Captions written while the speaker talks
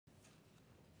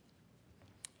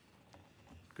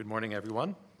Good morning,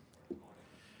 everyone.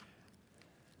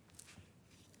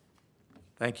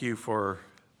 Thank you for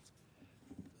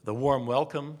the warm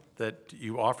welcome that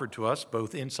you offered to us,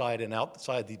 both inside and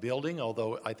outside the building,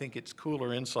 although I think it's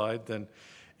cooler inside than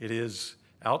it is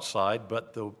outside,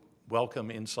 but the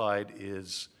welcome inside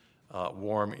is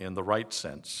warm in the right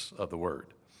sense of the word.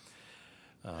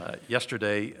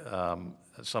 Yesterday,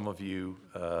 some of you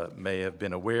may have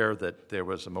been aware that there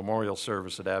was a memorial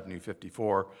service at Avenue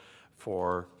 54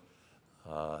 for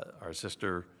our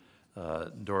sister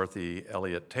Dorothy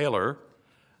Elliott Taylor,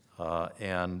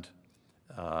 and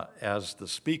as the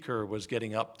speaker was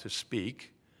getting up to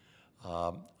speak,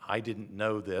 I didn't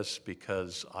know this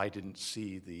because I didn't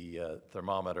see the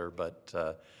thermometer, but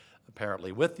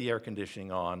apparently with the air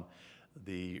conditioning on,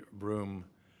 the room,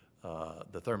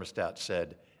 the thermostat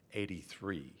said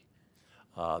 83.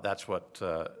 That's what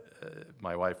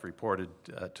my wife reported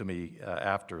to me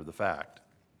after the fact.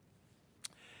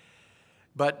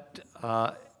 But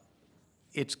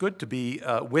it's good to be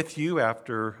with you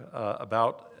after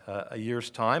about a year's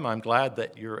time. I'm glad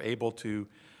that you're able to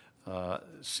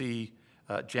see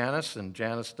Janice, and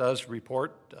Janice does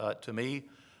report to me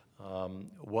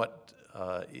what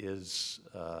is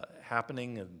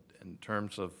happening in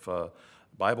terms of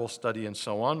Bible study and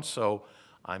so on. So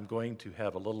I'm going to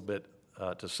have a little bit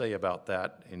to say about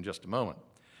that in just a moment.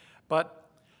 But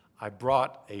I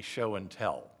brought a show and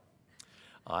tell.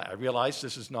 I realize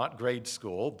this is not grade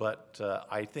school, but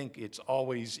I think it's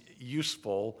always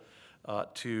useful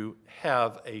to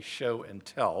have a show and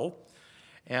tell.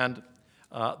 And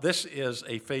this is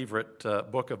a favorite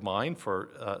book of mine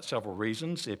for several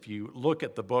reasons. If you look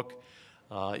at the book,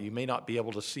 you may not be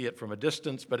able to see it from a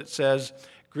distance, but it says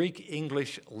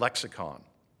Greek-English Lexicon.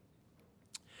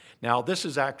 Now, this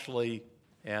is actually,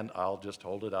 and I'll just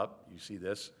hold it up, you see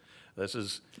this. This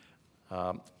is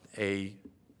a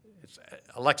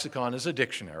lexicon is a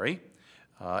dictionary.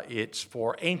 It's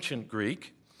for ancient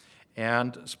Greek,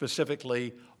 and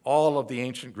specifically all of the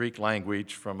ancient Greek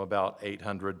language from about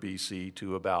 800 BC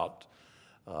to about,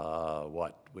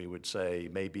 what we would say,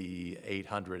 maybe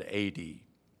 800 AD.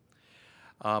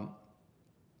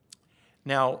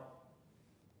 Now,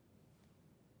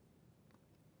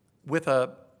 with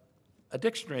a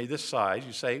dictionary this size,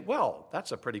 you say, well,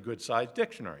 that's a pretty good-sized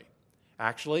dictionary.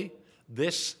 Actually,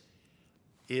 this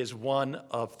is one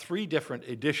of three different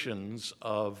editions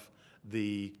of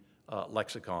the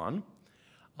lexicon.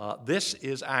 This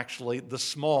is actually the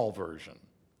small version,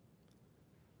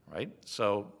 right?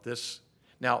 So this,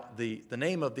 now the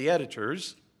name of the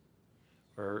editors,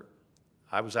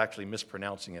 I was actually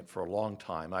mispronouncing it for a long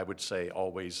time. I would say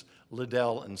always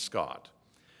Liddell and Scott,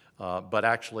 but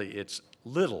actually it's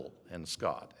Liddell and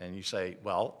Scott. And you say,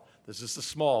 well, this is the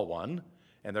small one,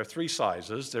 and there are three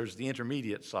sizes. There's the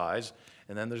intermediate size,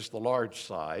 and then there's the large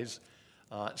size.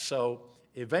 So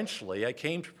eventually I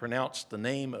came to pronounce the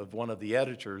name of one of the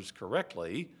editors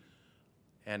correctly,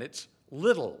 and it's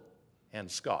Liddell and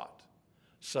Scott.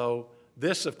 So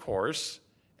this, of course,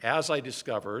 as I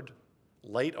discovered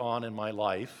late on in my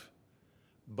life,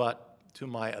 but to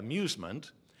my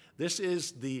amusement, this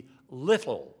is the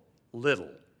little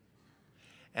Liddell.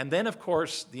 And then, of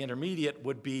course, the intermediate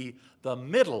would be the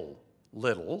middle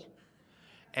Liddell,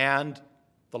 and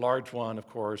the large one, of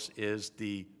course, is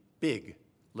the big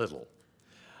Liddell.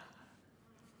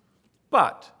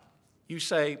 But you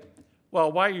say,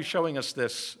 well, why are you showing us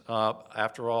this?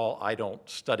 After all, I don't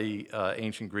study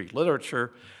ancient Greek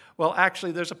literature. Well,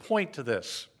 actually, there's a point to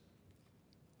this.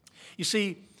 You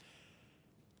see,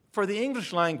 for the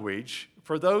English language,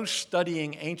 for those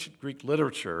studying ancient Greek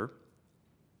literature,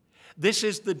 this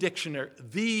is the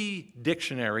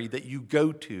dictionary that you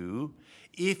go to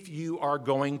if you are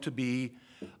going to be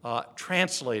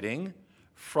translating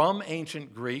from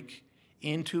ancient Greek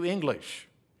into English.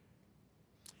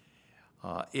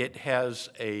 It has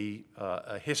a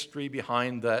history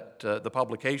behind that, the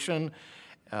publication,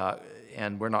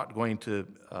 and we're not going to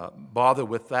bother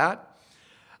with that.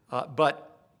 But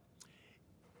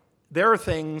there are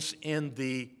things in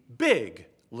the big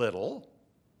Liddell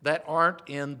that aren't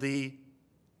in the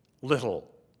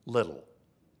little Liddell.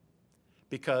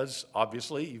 Because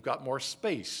obviously you've got more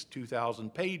space,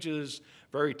 2,000 pages,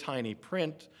 very tiny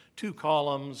print, 2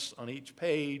 columns on each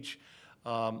page,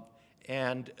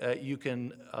 and you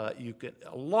can a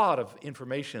lot of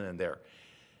information in there.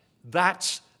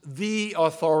 That's the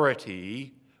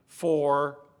authority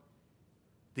for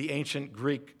the ancient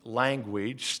Greek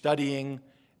language, studying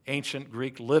ancient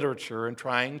Greek literature and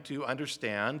trying to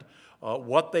understand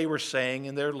what they were saying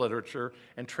in their literature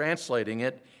and translating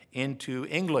it into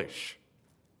English.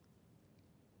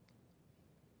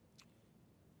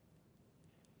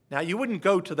 Now, you wouldn't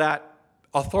go to that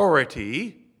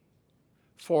authority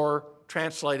for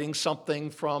translating something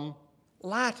from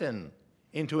Latin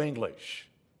into English.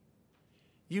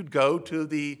 You'd go to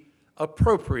the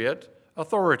appropriate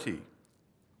authority.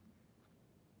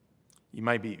 You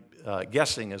might be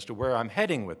guessing as to where I'm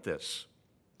heading with this.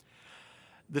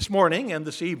 This morning and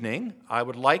this evening, I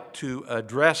would like to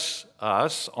address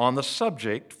us on the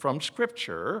subject from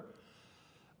Scripture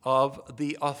of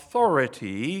the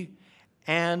authority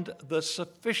and the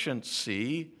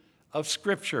sufficiency of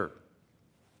Scripture.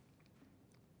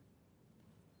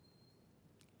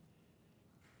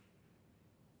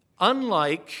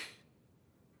 Unlike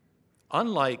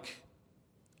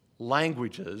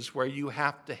languages where you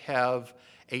have to have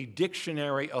a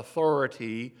dictionary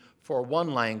authority for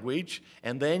one language,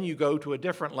 and then you go to a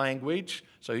different language,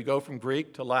 so you go from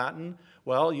Greek to Latin,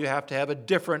 well, you have to have a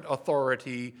different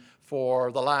authority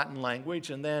for the Latin language,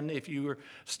 and then if you were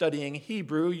studying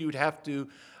Hebrew, you'd have to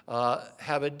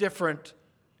have a different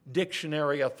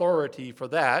dictionary authority for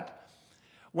that.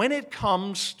 When it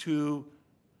comes to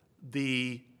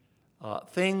the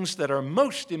things that are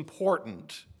most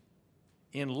important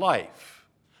in life,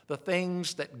 the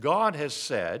things that God has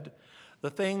said, the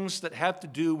things that have to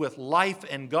do with life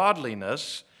and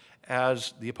godliness,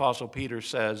 as the Apostle Peter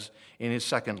says in his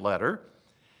second letter,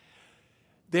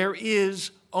 there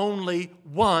is only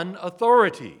one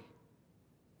authority.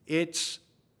 It's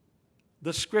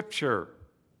the Scripture,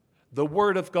 the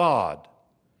Word of God,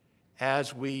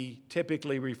 as we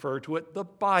typically refer to it, the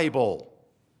Bible,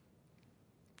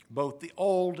 both the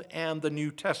Old and the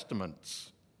New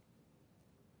Testaments.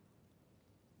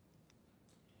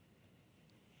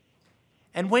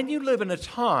 And when you live in a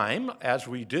time, as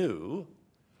we do,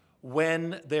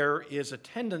 when there is a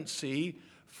tendency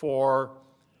for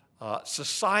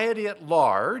society at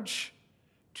large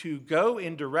to go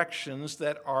in directions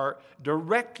that are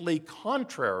directly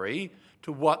contrary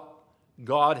to what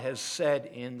God has said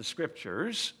in the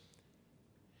Scriptures,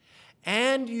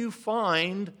 and you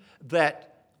find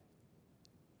that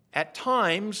at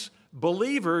times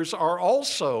believers are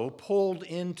also pulled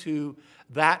into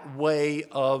that way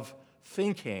of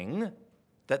thinking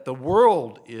that the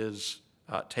world is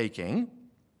taking,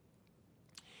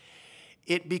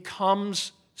 it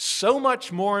becomes so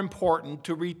much more important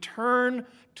to return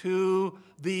to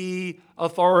the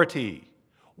authority.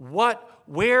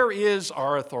 Where is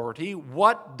our authority?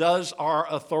 What does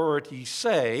our authority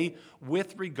say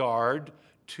with regard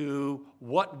to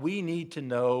what we need to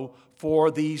know for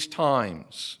these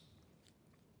times?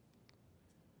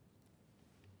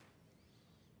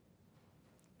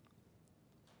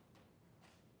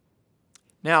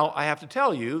 Now, I have to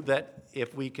tell you that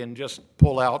if we can just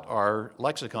pull out our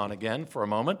lexicon again for a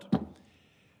moment,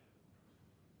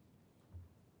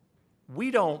 we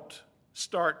don't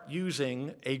start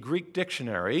using a Greek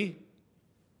dictionary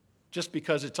just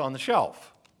because it's on the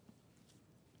shelf.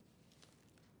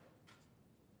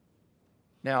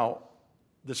 Now,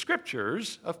 the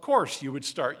Scriptures, of course, you would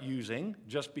start using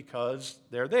just because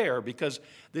they're there, because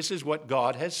this is what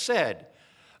God has said.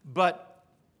 But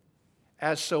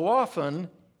as so often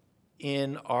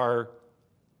in our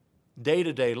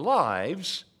day-to-day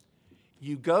lives,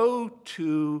 you go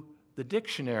to the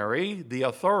dictionary, the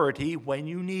authority, when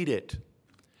you need it.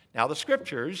 Now, the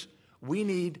Scriptures, we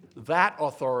need that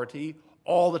authority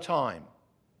all the time.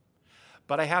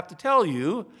 But I have to tell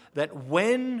you that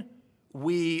when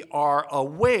we are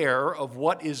aware of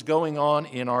what is going on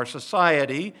in our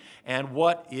society and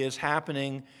what is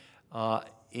happening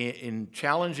in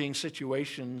challenging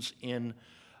situations in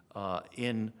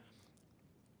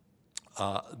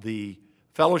the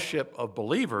fellowship of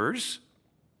believers,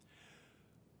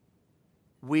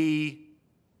 we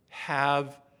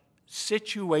have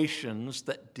situations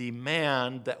that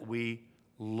demand that we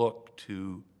look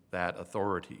to that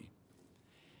authority.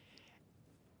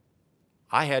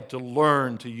 I had to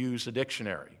learn to use a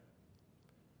dictionary,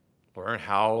 learn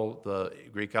how the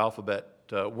Greek alphabet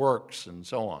works and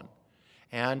so on.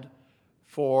 And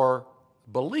for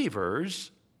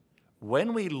believers,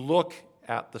 when we look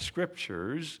at the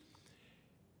Scriptures,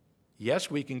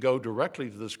 yes, we can go directly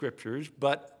to the Scriptures,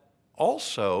 but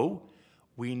also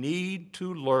we need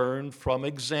to learn from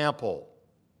example.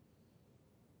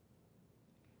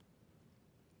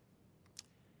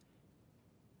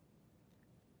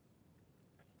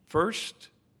 First,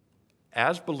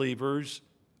 as believers,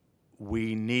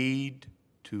 we need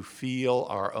to feel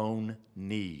our own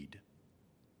need.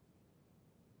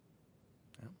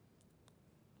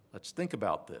 Let's think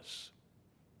about this.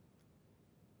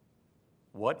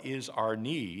 What is our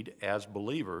need as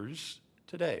believers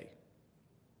today?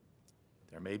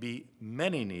 There may be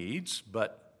many needs,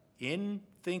 but in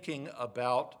thinking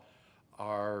about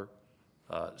our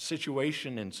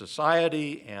situation in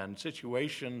society and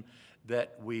situation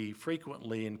that we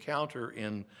frequently encounter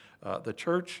in the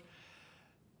church,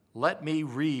 let me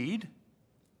read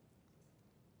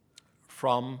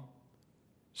from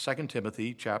 2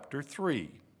 Timothy chapter 3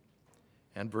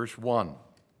 and verse 1.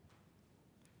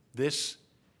 This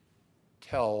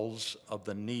tells of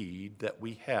the need that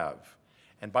we have.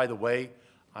 And by the way,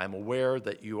 I'm aware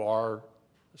that you are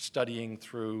studying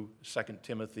through 2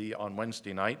 Timothy on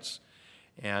Wednesday nights,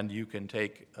 and you can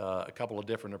take a couple of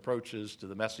different approaches to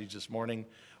the message this morning.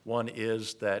 One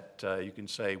is that you can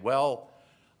say, well,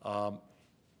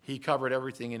 he covered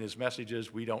everything in his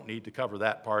messages. We don't need to cover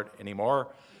that part anymore.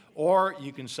 Or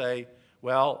you can say,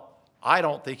 well, I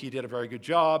don't think he did a very good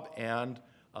job, and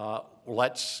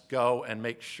let's go and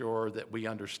make sure that we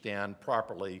understand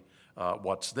properly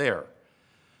what's there.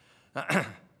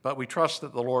 But we trust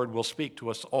that the Lord will speak to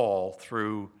us all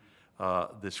through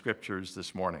the scriptures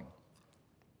this morning.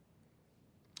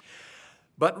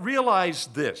 But realize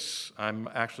this. I'm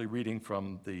actually reading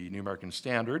from the New American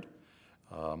Standard.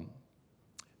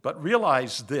 But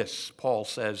realize this, Paul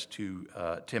says to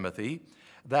Timothy,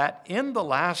 that in the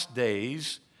last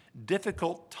days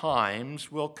difficult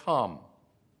times will come.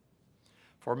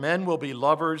 For men will be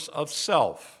lovers of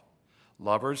self,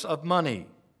 lovers of money,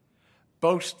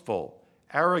 boastful,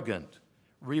 arrogant,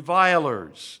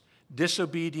 revilers,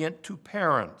 disobedient to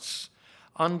parents,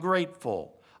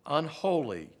 ungrateful,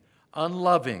 unholy,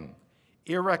 unloving,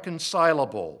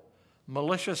 irreconcilable,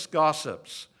 malicious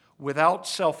gossips, without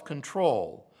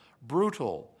self-control,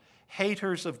 brutal,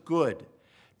 haters of good,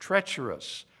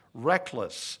 treacherous,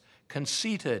 reckless,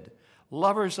 conceited,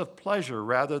 lovers of pleasure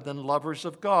rather than lovers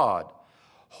of God,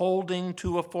 holding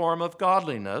to a form of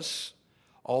godliness,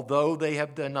 although they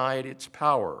have denied its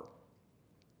power,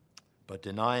 but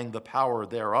denying the power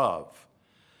thereof,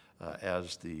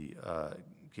 as the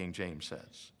King James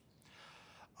says.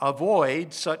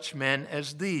 Avoid such men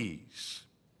as these,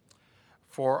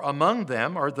 for among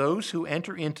them are those who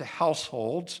enter into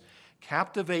households,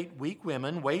 captivate weak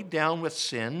women, weighed down with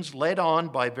sins, led on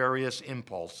by various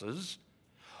impulses,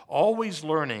 always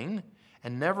learning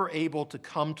and never able to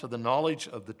come to the knowledge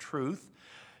of the truth,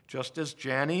 just as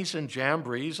Jannes and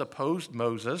Jambres opposed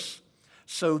Moses,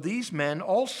 so these men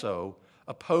also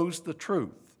opposed the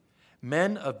truth,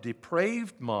 men of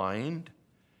depraved mind,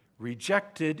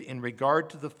 rejected in regard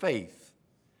to the faith,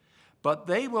 but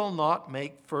they will not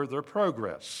make further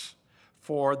progress,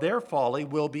 for their folly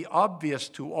will be obvious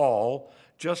to all,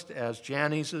 just as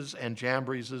Jannes's and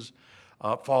Jambres'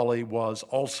 folly was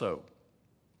also.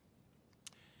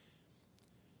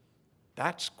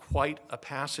 That's quite a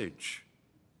passage.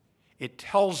 It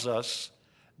tells us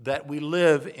that we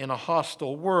live in a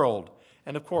hostile world.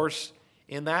 And of course,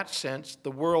 in that sense,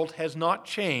 the world has not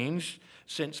changed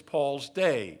since Paul's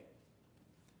day.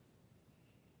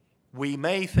 We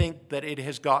may think that it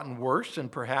has gotten worse,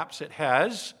 and perhaps it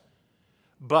has,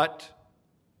 but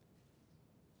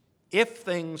if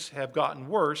things have gotten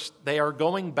worse, they are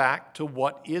going back to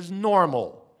what is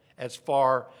normal as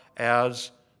far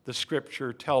as the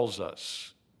Scripture tells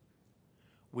us.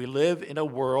 We live in a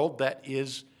world that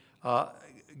is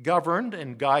governed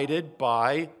and guided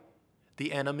by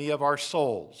the enemy of our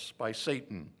souls, by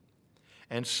Satan.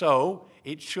 And so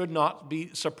it should not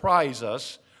surprise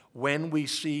us when we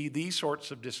see these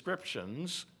sorts of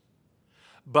descriptions.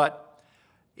 But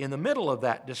in the middle of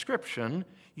that description,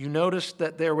 you notice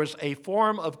that there was a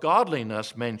form of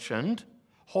godliness mentioned,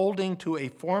 holding to a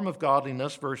form of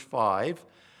godliness, verse 5,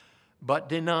 but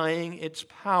denying its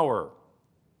power.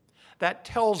 That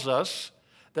tells us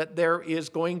that there is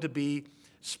going to be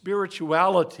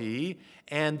spirituality,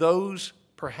 and those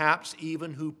perhaps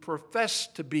even who profess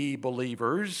to be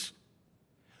believers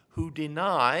who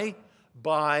deny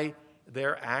by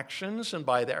their actions and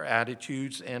by their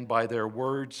attitudes and by their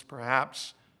words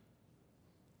perhaps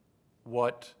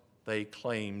what they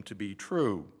claim to be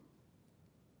true.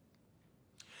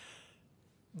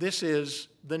 This is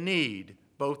the need,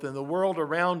 both in the world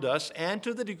around us and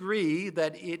to the degree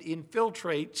that it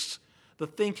infiltrates the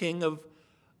thinking of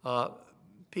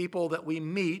people that we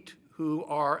meet who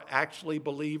are actually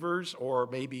believers or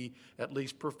maybe at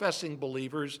least professing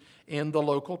believers in the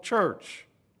local church.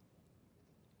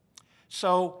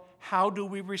 So, how do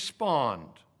we respond?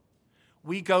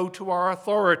 We go to our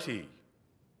authority,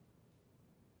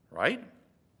 right?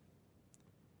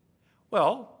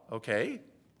 Well, okay,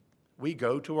 we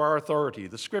go to our authority,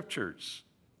 the Scriptures.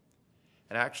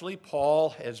 And actually, Paul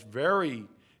has very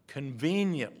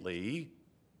conveniently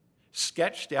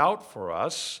sketched out for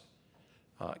us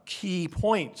key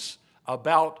points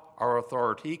about our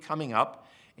authority coming up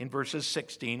in verses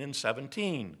 16 and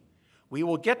 17. We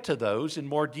will get to those in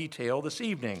more detail this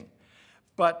evening.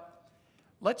 But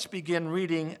let's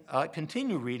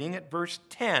continue reading at verse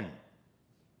 10.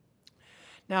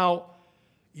 Now,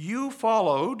 you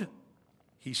followed,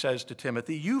 he says to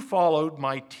Timothy, you followed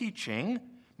my teaching,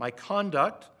 my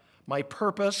conduct, my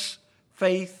purpose,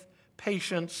 faith,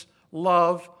 patience,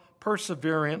 love,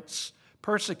 perseverance,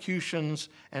 persecutions,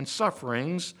 and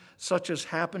sufferings, such as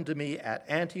happened to me at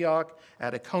Antioch,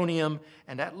 at Iconium,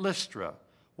 and at Lystra.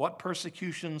 What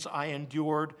persecutions I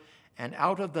endured, and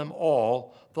out of them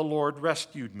all the Lord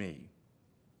rescued me.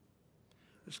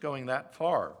 It's going that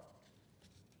far.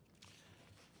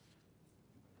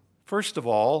 First of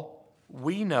all,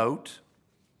 we note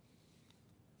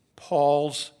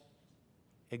Paul's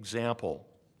example.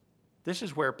 This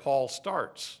is where Paul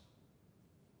starts.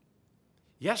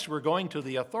 Yes, we're going to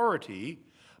the authority,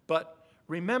 but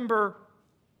remember,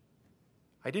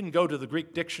 I didn't go to the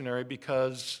Greek dictionary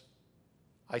because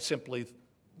I simply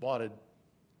wanted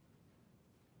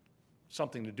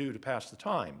something to do to pass the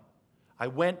time. I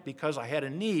went because I had a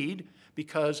need,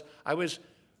 because I was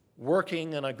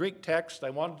working in a Greek text I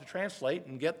wanted to translate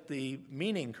and get the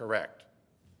meaning correct.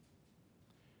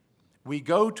 We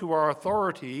go to our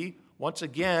authority, once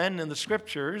again, in the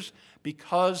Scriptures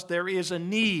because there is a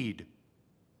need.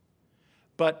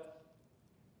 But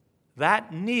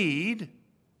that need,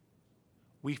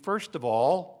 we first of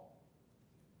all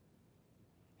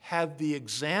have the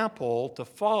example to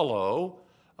follow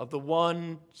of the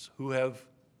ones who have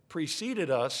preceded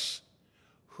us,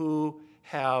 who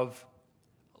have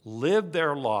lived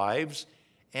their lives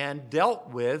and dealt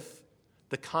with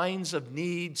the kinds of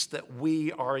needs that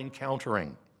we are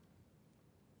encountering.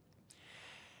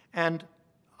 And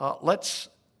let's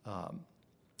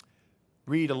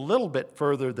read a little bit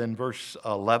further than verse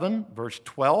 11, verse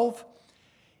 12.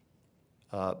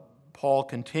 Paul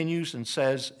continues and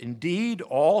says, "Indeed,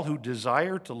 all who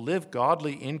desire to live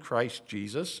godly in Christ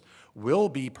Jesus will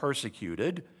be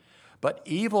persecuted, but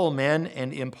evil men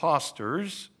and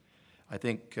impostors," I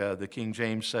think the King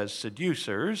James says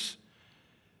seducers,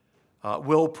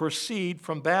 "will proceed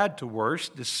from bad to worse,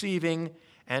 deceiving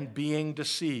and being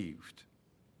deceived."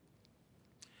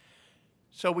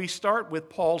 So we start with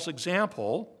Paul's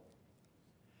example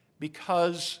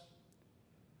because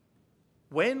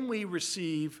when we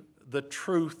receive the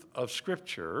truth of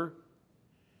Scripture,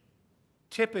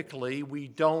 typically we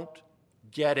don't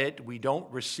get it, we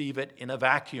don't receive it in a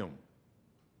vacuum.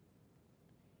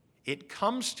 It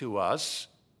comes to us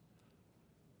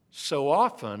so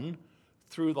often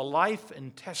through the life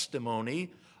and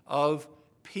testimony of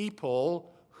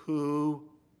people who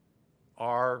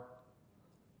are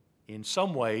in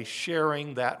some way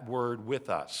sharing that word with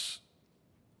us.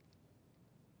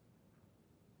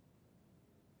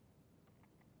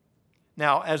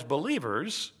 Now, as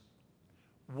believers,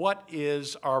 what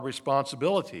is our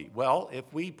responsibility? Well,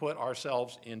 if we put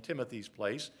ourselves in Timothy's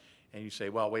place, and you say,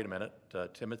 well, wait a minute,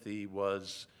 Timothy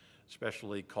was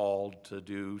specially called to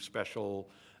do special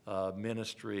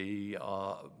ministry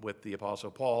with the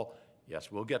Apostle Paul.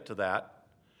 Yes, we'll get to that.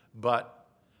 But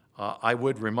I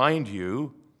would remind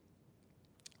you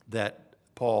that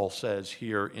Paul says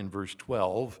here in verse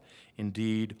 12,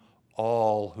 "Indeed,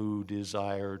 all who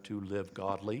desire to live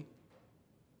godly."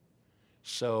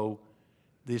 So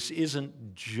this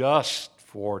isn't just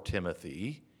for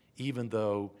Timothy, even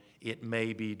though it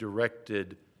may be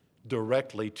directed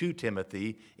directly to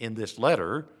Timothy in this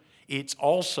letter. It's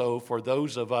also for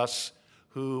those of us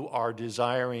who are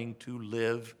desiring to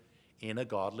live in a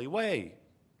godly way.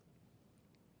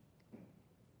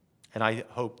 And I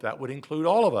hope that would include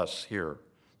all of us here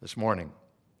this morning.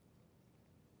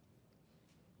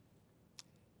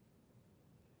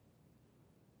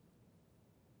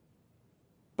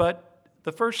 But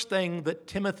the first thing that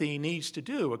Timothy needs to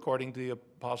do, according to the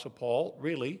Apostle Paul,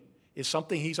 really, is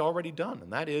something he's already done,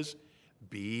 and that is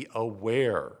be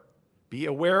aware. Be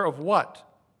aware of what?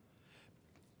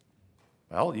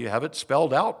 Well, you have it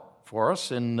spelled out for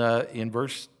us in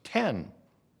verse 10.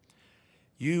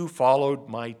 "You followed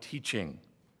my teaching,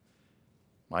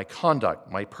 my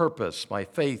conduct, my purpose, my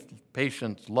faith,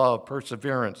 patience, love,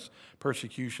 perseverance,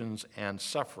 persecutions, and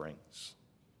sufferings."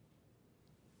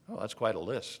 Oh, that's quite a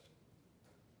list.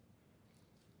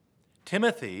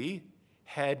 Timothy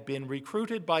had been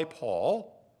recruited by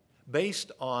Paul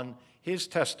based on his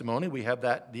testimony. We have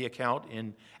the account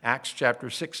in Acts chapter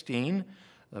 16,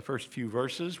 the first few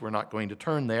verses. We're not going to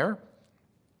turn there.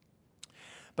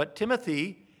 But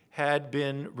Timothy had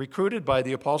been recruited by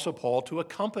the Apostle Paul to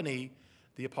accompany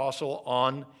the apostle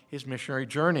on his missionary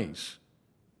journeys.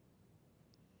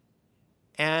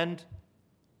 And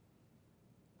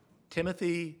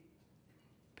Timothy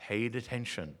paid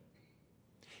attention.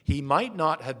 He might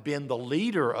not have been the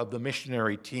leader of the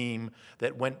missionary team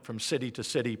that went from city to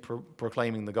city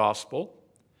proclaiming the gospel,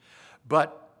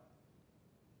 but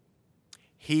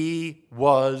he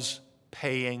was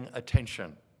paying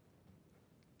attention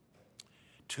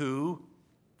to,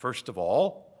 first of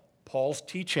all, Paul's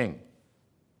teaching.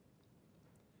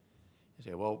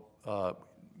 You say, well,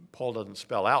 Paul doesn't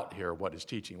spell out here what his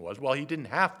teaching was. Well, he didn't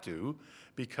have to,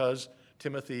 because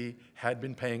Timothy had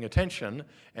been paying attention,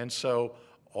 and so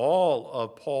all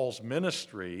of Paul's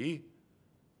ministry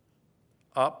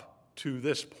up to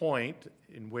this point,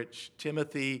 in which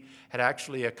Timothy had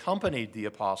actually accompanied the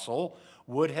apostle,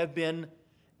 would have been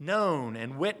known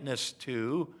and witnessed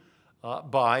to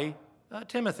by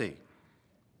Timothy.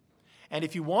 And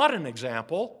if you want an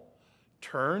example,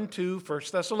 turn to 1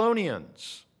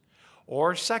 Thessalonians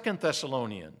or 2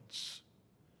 Thessalonians.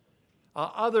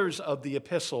 Others of the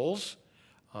epistles,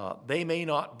 they may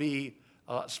not be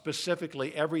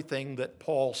specifically everything that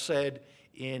Paul said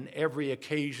in every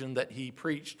occasion that he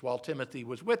preached while Timothy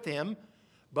was with him,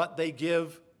 but they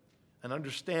give an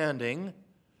understanding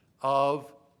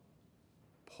of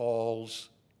Paul's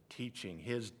teaching,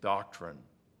 his doctrine.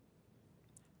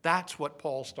 That's what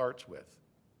Paul starts with.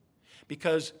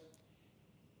 Because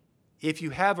if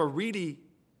you have a really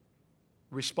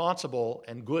responsible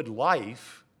and good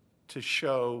life to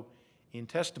show in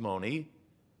testimony,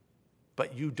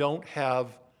 but you don't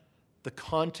have the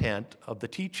content of the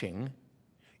teaching,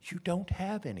 you don't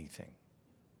have anything.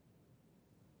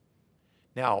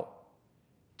 Now,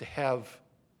 to have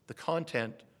the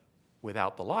content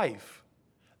without the life,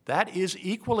 that is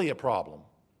equally a problem.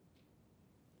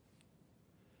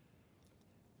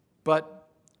 But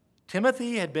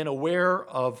Timothy had been aware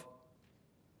of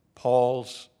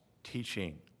Paul's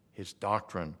teaching, his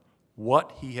doctrine,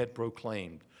 what he had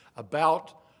proclaimed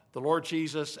about the Lord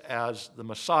Jesus as the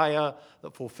Messiah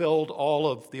that fulfilled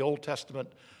all of the Old Testament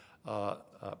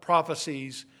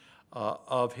prophecies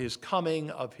of his coming,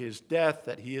 of his death,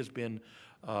 that he has been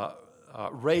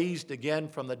raised again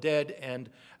from the dead and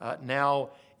now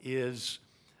is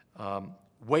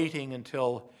waiting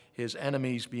until his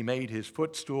enemies be made his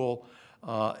footstool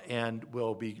and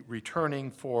will be returning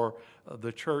for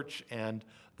the church, and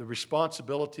the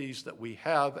responsibilities that we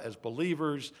have as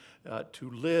believers to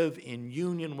live in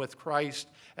union with Christ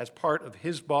as part of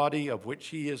his body, of which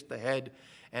he is the head,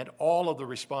 and all of the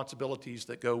responsibilities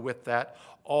that go with that.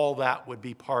 All that would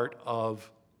be part of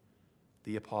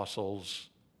the apostles'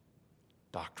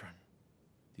 doctrine,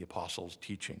 the apostles'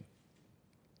 teaching.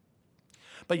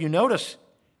 But you notice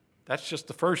that's just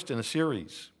the first in a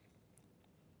series.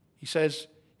 He says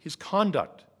his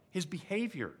conduct, his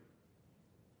behavior.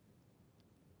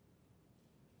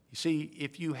 You see,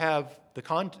 if you have the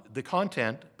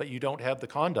content, but you don't have the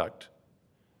conduct,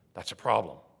 that's a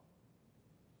problem.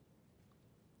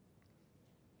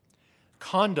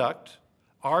 Conduct,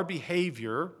 our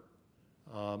behavior,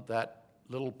 that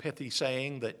little pithy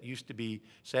saying that used to be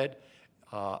said,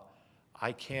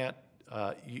 I can't,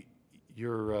 I'm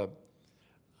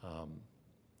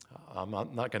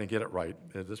not going to get it right.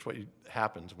 This is what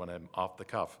happens when I'm off the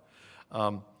cuff.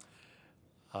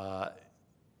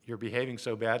 You're behaving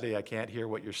so badly I can't hear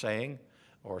what you're saying,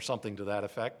 or something to that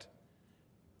effect.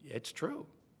 It's true.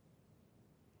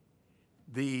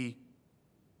 The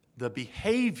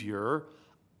behavior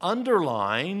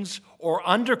underlines or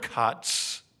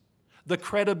undercuts the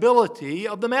credibility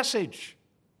of the message.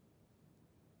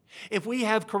 If we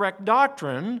have correct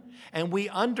doctrine and we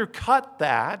undercut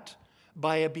that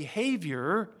by a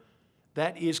behavior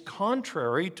that is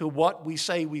contrary to what we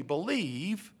say we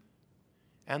believe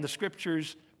and the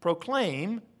Scriptures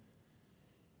proclaim,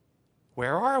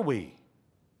 where are we?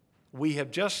 We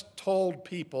have just told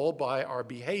people by our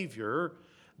behavior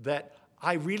that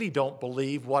I really don't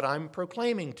believe what I'm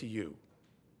proclaiming to you.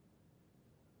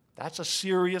 That's a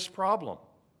serious problem.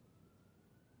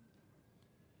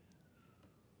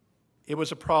 It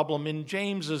was a problem in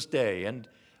James's day, and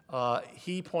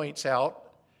he points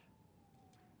out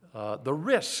the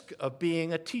risk of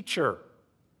being a teacher,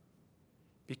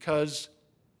 because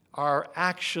our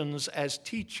actions as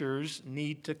teachers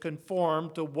need to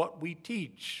conform to what we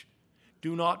teach.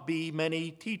 Do not be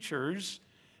many teachers,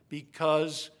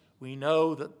 because we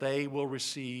know that they will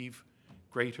receive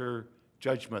greater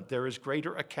judgment. There is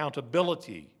greater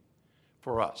accountability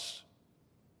for us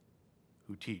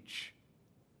who teach.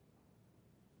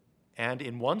 And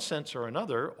in one sense or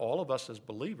another, all of us as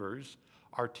believers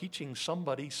are teaching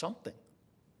somebody something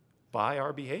by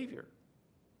our behavior.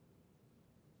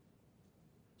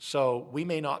 So we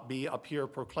may not be up here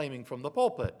proclaiming from the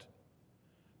pulpit,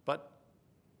 but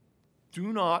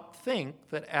do not think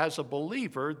that as a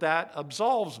believer that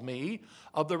absolves me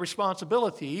of the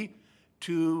responsibility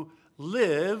to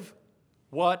live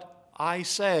what I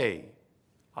say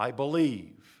I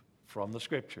believe from the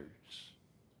Scriptures.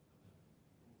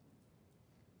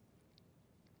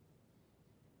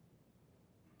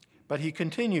 But he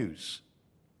continues.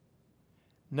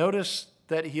 Notice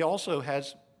that he also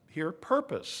has here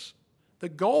purpose, the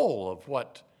goal of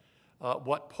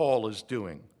what Paul is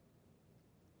doing.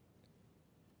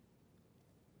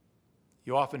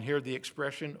 You often hear the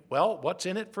expression, well, what's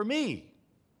in it for me?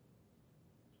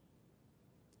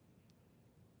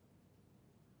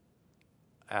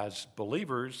 As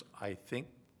believers, I think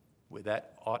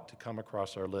that ought to come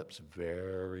across our lips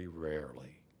very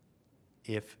rarely,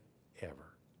 if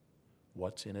ever.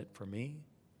 What's in it for me?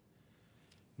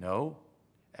 No,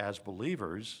 as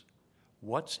believers,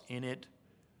 what's in it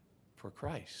for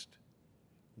Christ?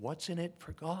 What's in it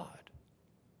for God?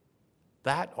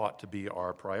 That ought to be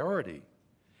our priority.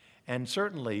 And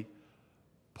certainly,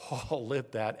 Paul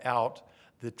lived that out,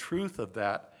 the truth of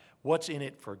that, what's in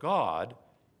it for God.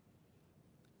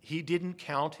 He didn't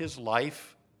count his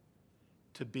life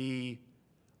to be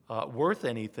worth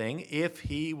anything if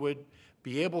he would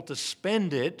be able to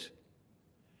spend it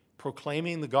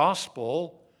proclaiming the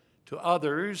gospel to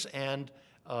others and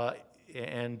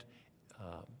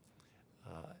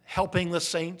helping the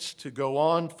saints to go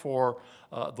on for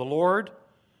the Lord.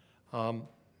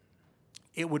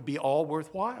 It would be all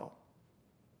worthwhile.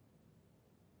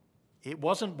 It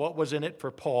wasn't what was in it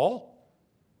for Paul.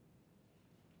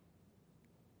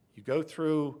 You go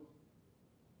through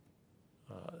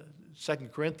 2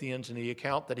 Corinthians and the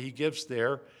account that he gives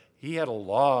there, he had a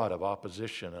lot of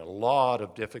opposition, a lot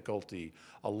of difficulty,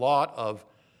 a lot of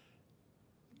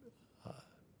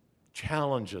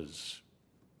challenges,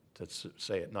 to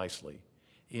say it nicely,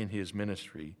 in his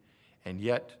ministry. And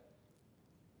yet,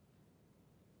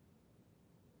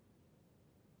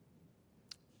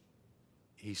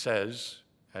 he says,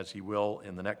 as he will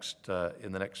in the next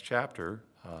chapter,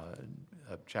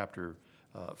 chapter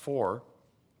 4,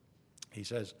 he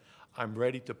says, I'm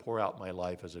ready to pour out my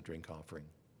life as a drink offering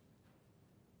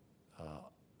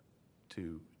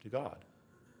to God.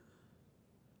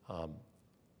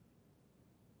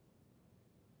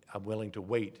 I'm willing to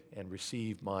wait and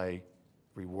receive my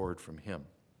reward from him.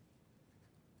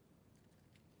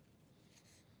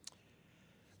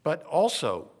 But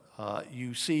also,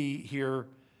 you see here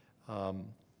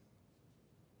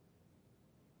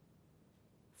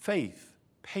faith,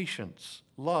 patience,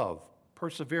 love,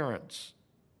 perseverance.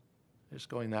 Just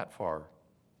going that far.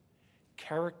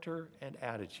 Character and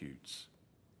attitudes.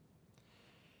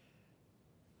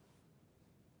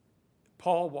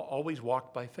 Paul always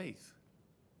walked by faith.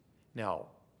 Now,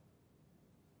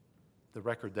 the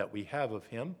record that we have of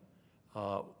him,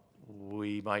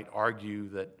 we might argue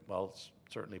that, well,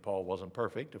 certainly Paul wasn't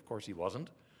perfect. Of course he wasn't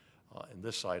in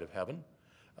this side of heaven.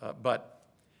 But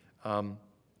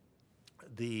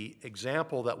the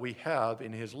example that we have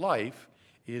in his life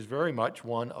is very much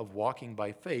one of walking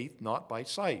by faith, not by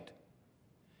sight.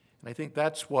 And I think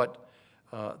that's what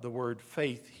the word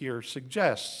faith here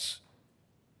suggests.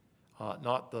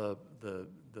 Not the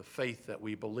faith that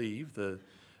we believe, the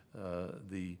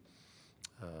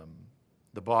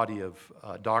body of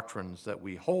doctrines that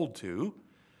we hold to,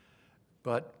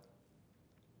 but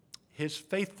his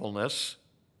faithfulness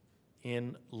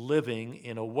in living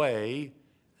in a way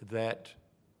that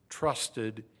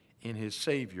trusted in his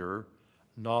Savior,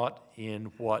 not in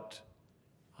what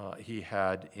he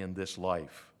had in this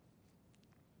life.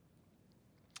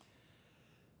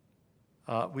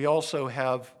 We also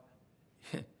have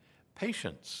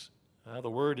patience. The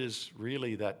word is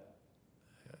really that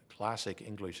classic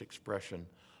English expression,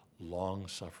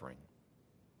 long-suffering.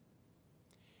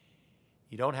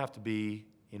 You don't have to be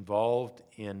involved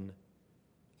in,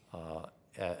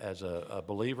 as a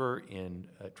believer, in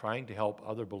trying to help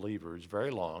other believers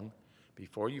very long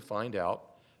before you find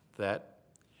out that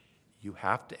you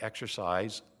have to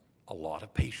exercise a lot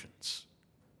of patience.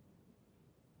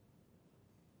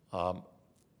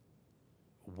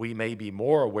 We may be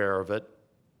more aware of it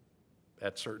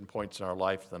at certain points in our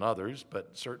life than others, but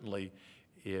certainly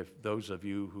if those of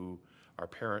you who are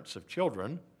parents of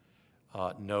children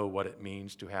know what it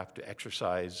means to have to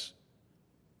exercise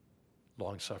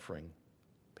long-suffering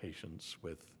patience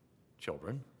with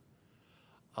children.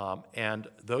 And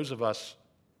those of us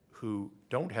who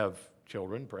don't have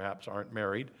children, perhaps aren't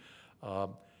married,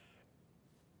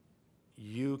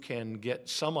 you can get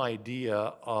some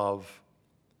idea of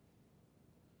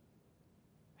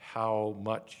how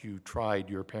much you tried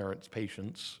your parents'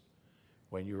 patience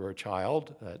when you were a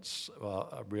child. That's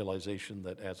a realization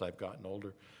that as I've gotten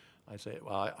older, I say,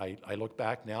 well, I look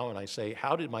back now and I say,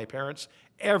 how did my parents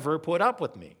ever put up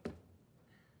with me?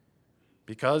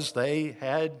 Because they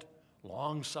had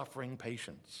long-suffering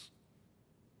patience.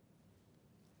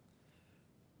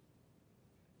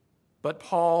 But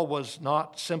Paul was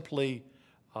not simply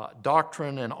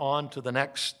doctrine and on to the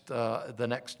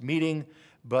next meeting,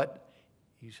 but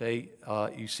you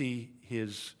see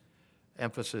his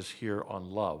emphasis here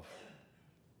on love.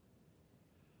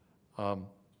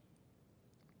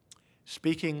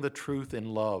 Speaking the truth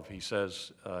in love, he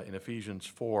says in Ephesians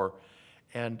 4,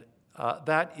 and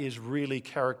that is really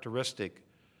characteristic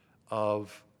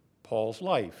of Paul's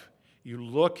life. You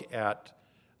look at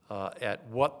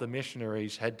what the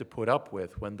missionaries had to put up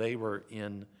with when they were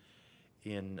in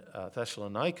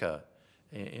Thessalonica,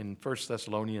 in 1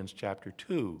 Thessalonians chapter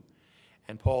 2.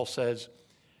 And Paul says,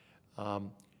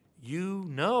 you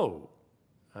know,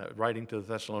 writing to the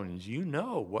Thessalonians, you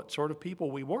know what sort of people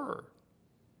we were,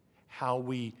 how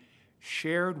we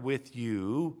shared with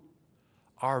you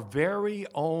our very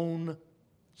own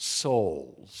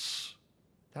souls.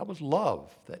 That was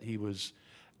love that he was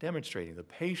demonstrating, the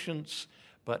patience,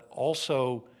 but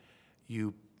also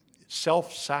you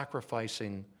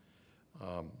self-sacrificing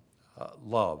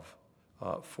love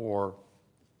for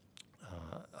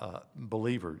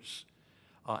believers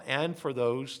and for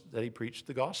those that he preached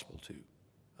the gospel to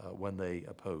when they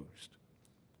opposed.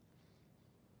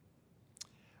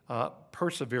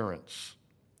 Perseverance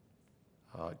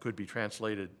could be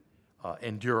translated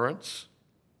endurance.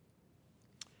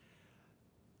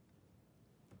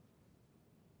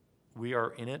 We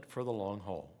are in it for the long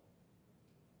haul.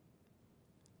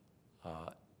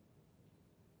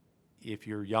 If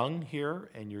you're young here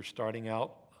and you're starting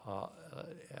out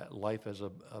life as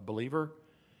a believer,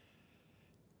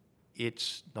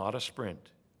 it's not a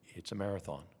sprint, it's a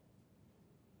marathon.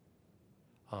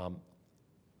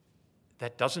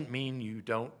 That doesn't mean you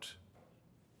don't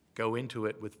go into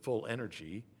it with full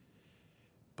energy,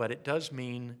 but it does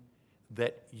mean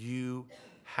that you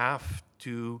have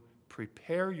to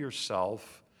prepare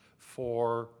yourself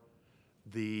for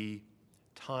the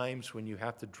times when you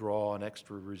have to draw on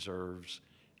extra reserves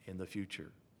in the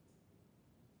future.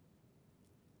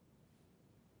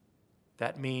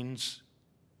 That means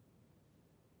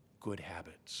good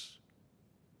habits,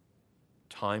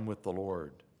 time with the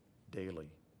Lord daily,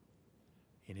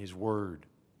 in His Word,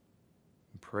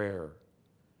 in prayer,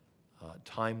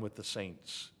 time with the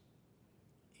saints,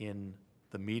 in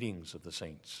the meetings of the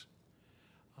saints,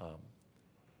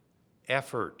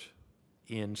 effort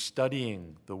in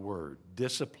studying the Word,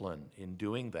 discipline in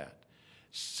doing that,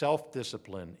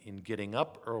 self-discipline in getting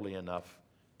up early enough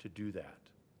to do that.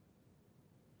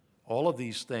 All of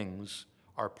these things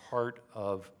are part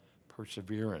of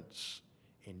perseverance,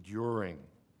 enduring.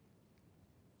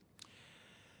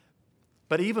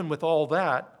 But even with all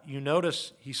that, you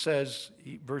notice he says,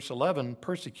 verse 11,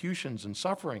 persecutions and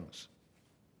sufferings.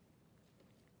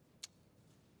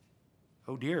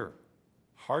 Oh dear,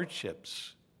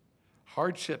 hardships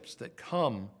that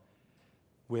come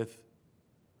with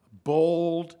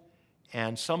bold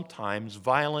and sometimes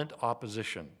violent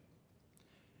opposition.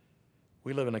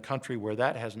 We live in a country where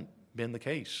that hasn't been the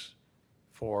case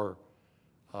for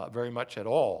very much at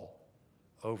all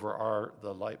over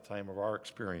the lifetime of our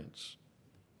experience.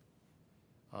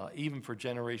 Even for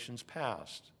generations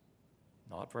past,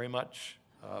 not very much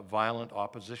violent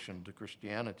opposition to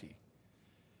Christianity.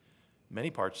 Many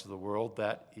parts of the world,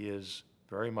 that is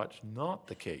very much not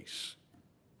the case.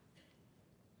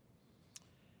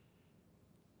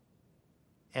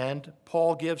 And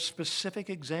Paul gives specific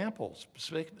examples,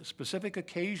 specific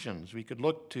occasions. We could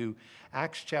look to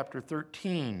Acts chapter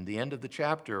 13, the end of the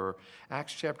chapter, or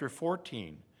Acts chapter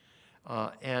 14,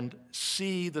 and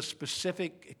see the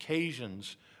specific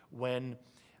occasions when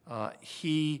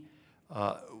the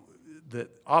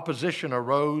opposition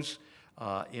arose.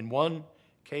 In one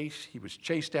case, he was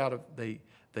chased out of,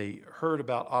 they heard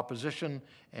about opposition,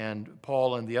 and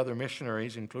Paul and the other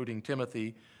missionaries, including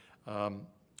Timothy,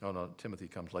 Timothy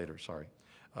comes later, sorry.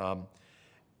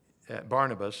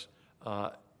 Barnabas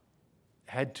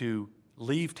had to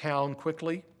leave town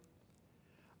quickly.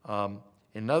 In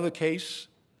another case,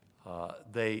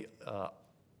 they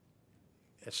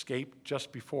escaped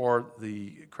just before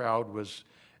the crowd was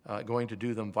going to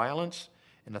do them violence.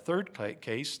 In the third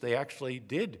case, they actually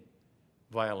did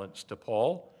violence to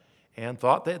Paul and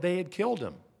thought that they had killed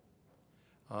him,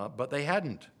 but they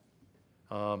hadn't.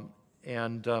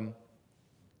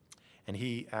 And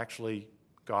he actually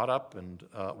got up and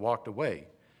walked away.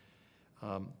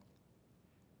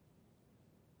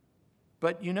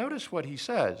 But you notice what he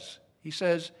says. He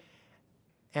says,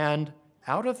 "And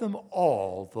out of them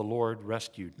all the Lord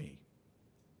rescued me."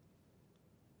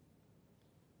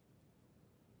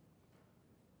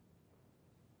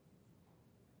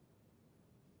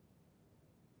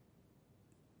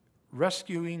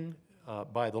 Rescuing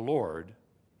by the Lord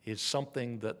is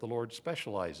something that the Lord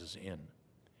specializes in.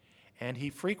 And he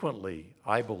frequently,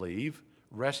 I believe,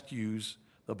 rescues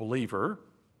the believer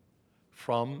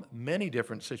from many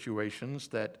different situations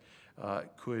that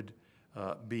could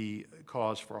be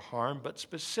cause for harm, but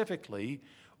specifically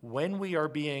when we are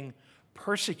being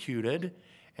persecuted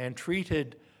and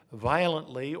treated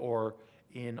violently or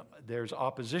there's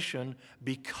opposition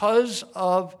because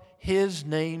of his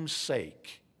name's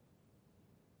sake.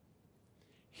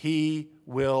 He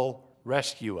will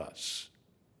rescue us.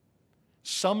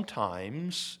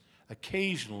 Sometimes,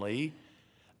 occasionally,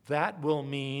 that will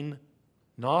mean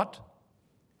not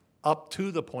up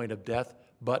to the point of death,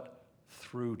 but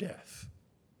through death.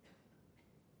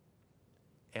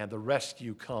 And the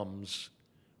rescue comes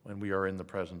when we are in the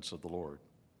presence of the Lord.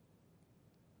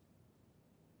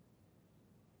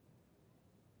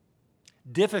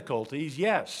 Difficulties,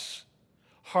 yes.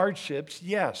 Hardships,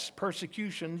 yes.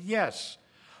 Persecution, yes.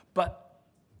 But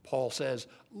Paul says,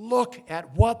 look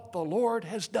at what the Lord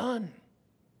has done.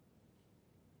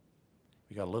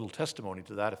 We got a little testimony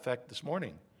to that effect this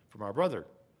morning from our brother.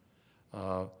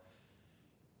 You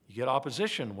get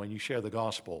opposition when you share the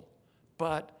gospel,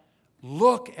 but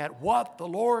look at what the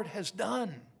Lord has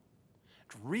done.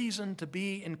 It's reason to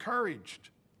be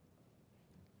encouraged.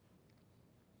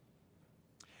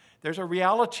 There's a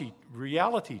reality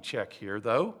check here,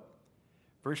 though.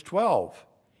 Verse 12.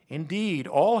 Indeed,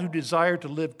 all who desire to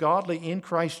live godly in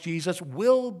Christ Jesus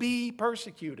will be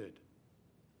persecuted.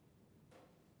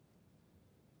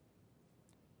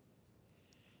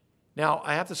 Now,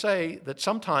 I have to say that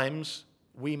sometimes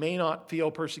we may not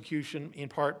feel persecution in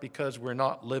part because we're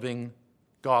not living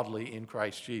godly in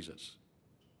Christ Jesus.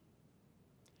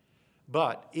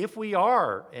 But if we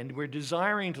are, and we're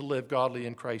desiring to live godly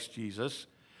in Christ Jesus,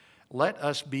 let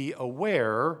us be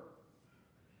aware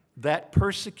that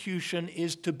persecution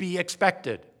is to be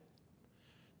expected.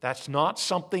 That's not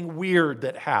something weird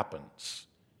that happens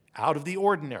out of the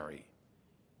ordinary.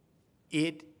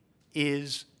 It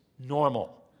is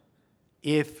normal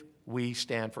if we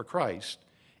stand for Christ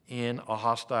in a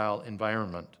hostile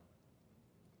environment.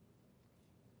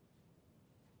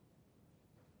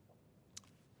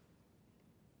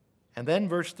 And then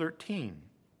verse 13,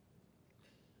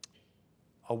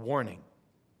 a warning.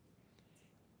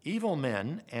 Evil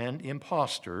men and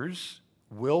impostors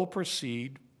will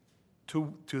proceed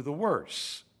to the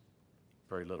worse,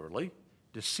 very literally,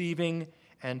 deceiving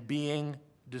and being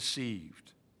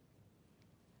deceived.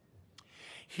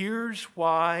 Here's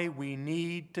why we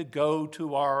need to go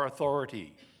to our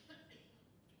authority.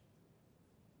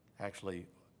 Actually,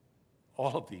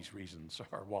 all of these reasons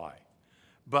are why.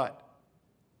 But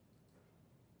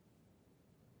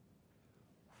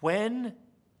when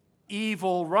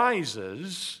evil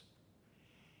rises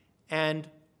and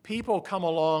people come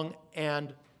along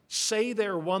and say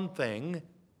they're one thing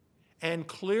and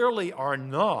clearly are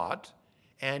not,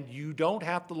 and you don't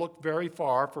have to look very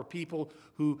far for people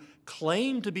who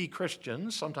claim to be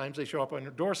Christians, sometimes they show up on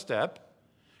your doorstep,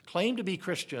 claim to be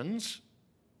Christians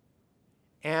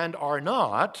and are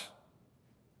not,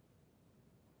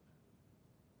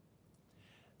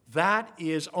 that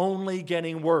is only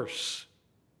getting worse.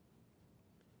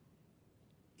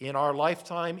 In our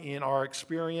lifetime, in our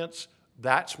experience,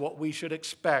 that's what we should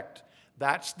expect.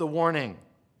 That's the warning.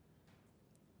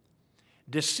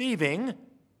 Deceiving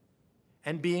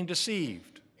and being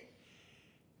deceived.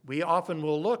 We often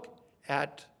will look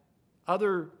at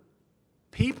other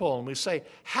people and we say,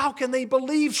 how can they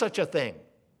believe such a thing?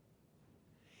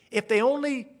 If they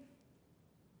only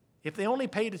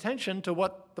paid attention to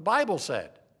what the Bible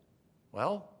said.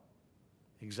 Well,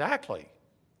 exactly.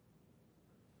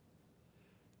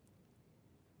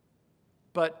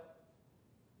 But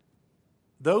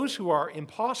those who are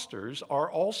impostors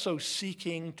are also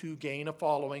seeking to gain a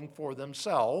following for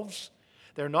themselves.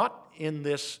 They're not in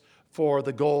this for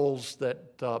the goals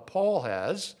that Paul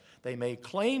has. They may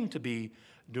claim to be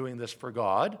doing this for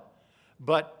God,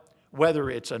 but whether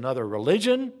it's another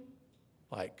religion,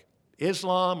 like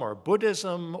Islam or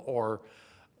Buddhism or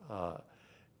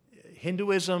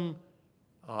Hinduism,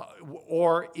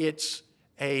 or it's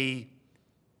a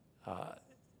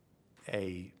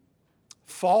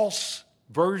false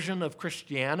version of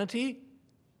Christianity,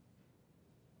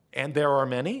 and there are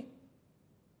many,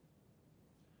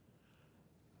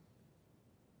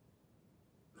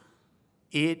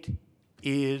 it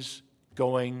is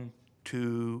going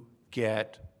to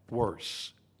get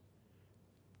worse.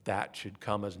 That should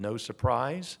come as no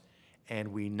surprise, and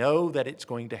we know that it's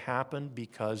going to happen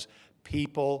because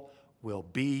people will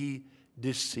be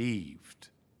deceived.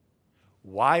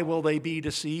 Why will they be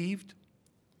deceived?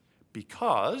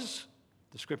 Because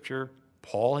the Scripture,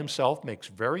 Paul himself makes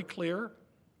very clear,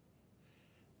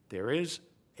 there is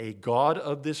a God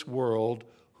of this world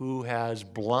who has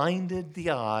blinded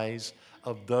the eyes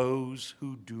of those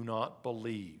who do not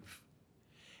believe.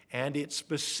 And it's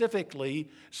specifically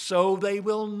so they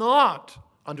will not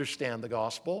understand the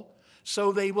gospel,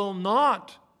 so they will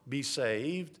not be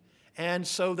saved, and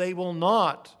so they will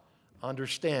not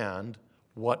understand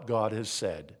what God has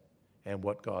said and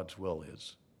what God's will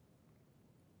is.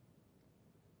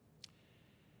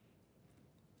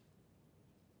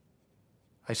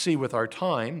 I see with our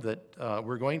time that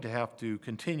we're going to have to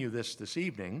continue this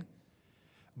evening,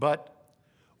 but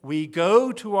we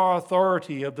go to our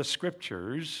authority of the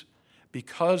Scriptures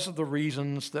because of the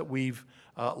reasons that we've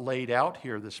laid out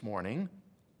here this morning.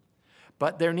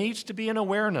 But there needs to be an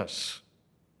awareness,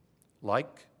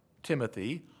 like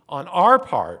Timothy, on our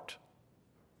part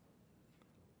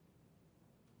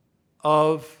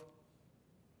of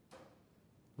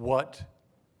what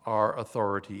our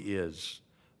authority is,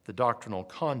 the doctrinal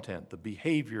content, the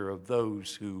behavior of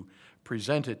those who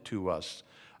present it to us,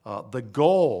 the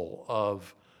goal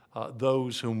of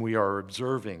those whom we are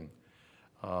observing,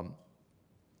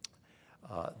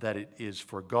 that it is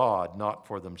for God, not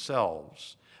for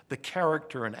themselves, the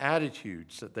character and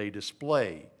attitudes that they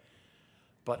display,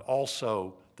 but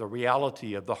also the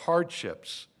reality of the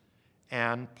hardships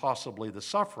and possibly the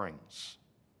sufferings,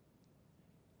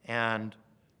 and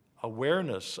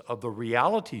awareness of the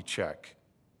reality check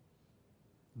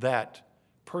that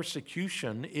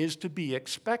persecution is to be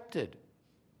expected,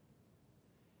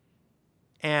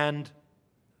 and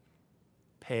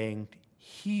paying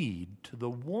heed to the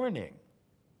warning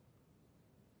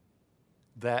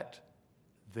that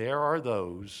there are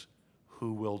those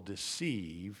who will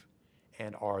deceive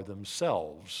and are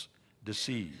themselves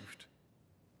deceived.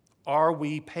 Are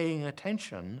we paying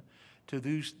attention to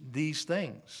these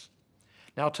things?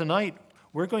 Now, tonight,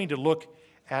 we're going to look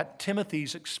at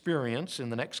Timothy's experience in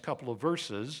the next couple of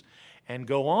verses and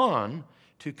go on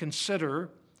to consider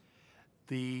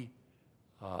the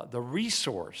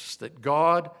resource that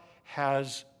God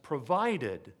has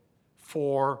provided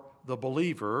for the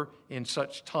believer in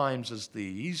such times as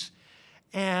these,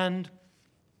 and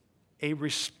a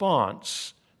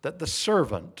response that the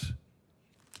servant,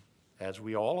 as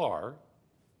we all are,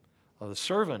 the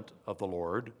servant of the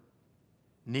Lord,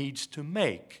 needs to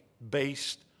make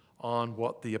based on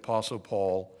what the Apostle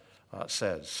Paul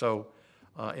says. So,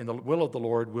 in the will of the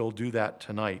Lord, we'll do that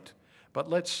tonight. But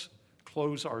let's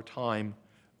close our time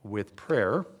with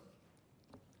prayer.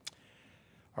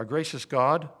 Our gracious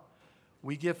God,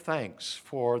 we give thanks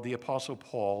for the Apostle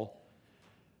Paul,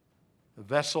 a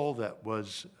vessel that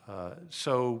was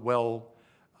so well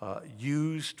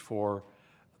used for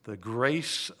the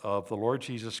grace of the Lord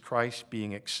Jesus Christ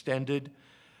being extended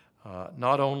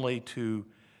not only to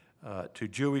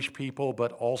Jewish people,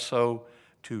 but also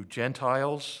to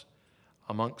Gentiles,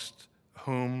 amongst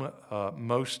whom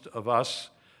most of us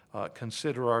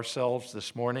consider ourselves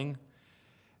this morning.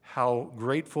 How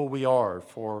grateful we are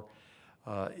for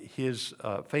his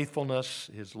faithfulness,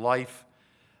 his life,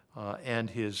 and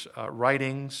his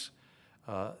writings,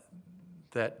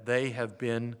 that they have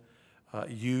been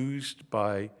used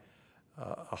by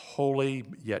a holy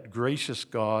yet gracious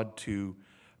God to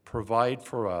provide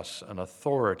for us an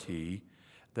authority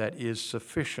that is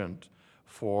sufficient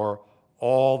for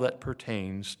all that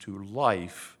pertains to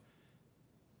life,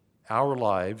 our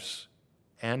lives,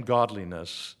 and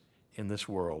godliness in this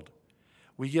world.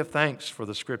 We give thanks for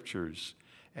the Scriptures,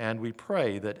 and we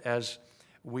pray that as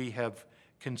we have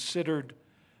considered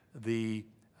the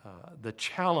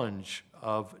challenge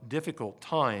of difficult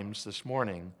times this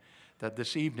morning, that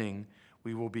this evening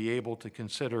we will be able to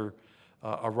consider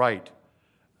aright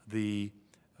the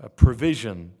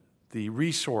provision, the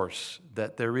resource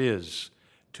that there is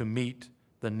to meet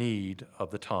the need of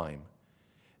the time.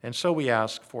 And so we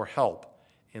ask for help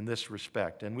in this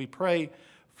respect. And we pray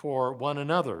for one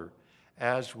another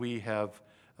as we have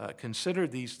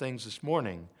considered these things this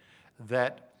morning,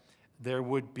 that there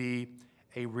would be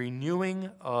a renewing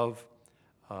of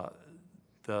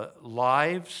the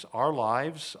lives,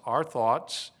 our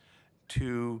thoughts,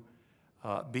 to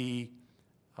be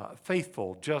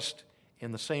faithful, just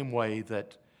in the same way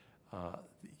that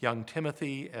young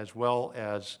Timothy, as well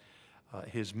as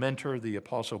his mentor, the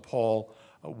Apostle Paul,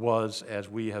 was, as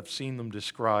we have seen them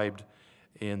described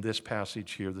in this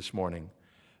passage here this morning.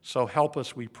 So help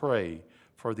us, we pray,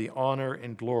 for the honor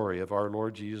and glory of our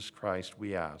Lord Jesus Christ,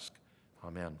 we ask.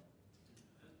 Amen.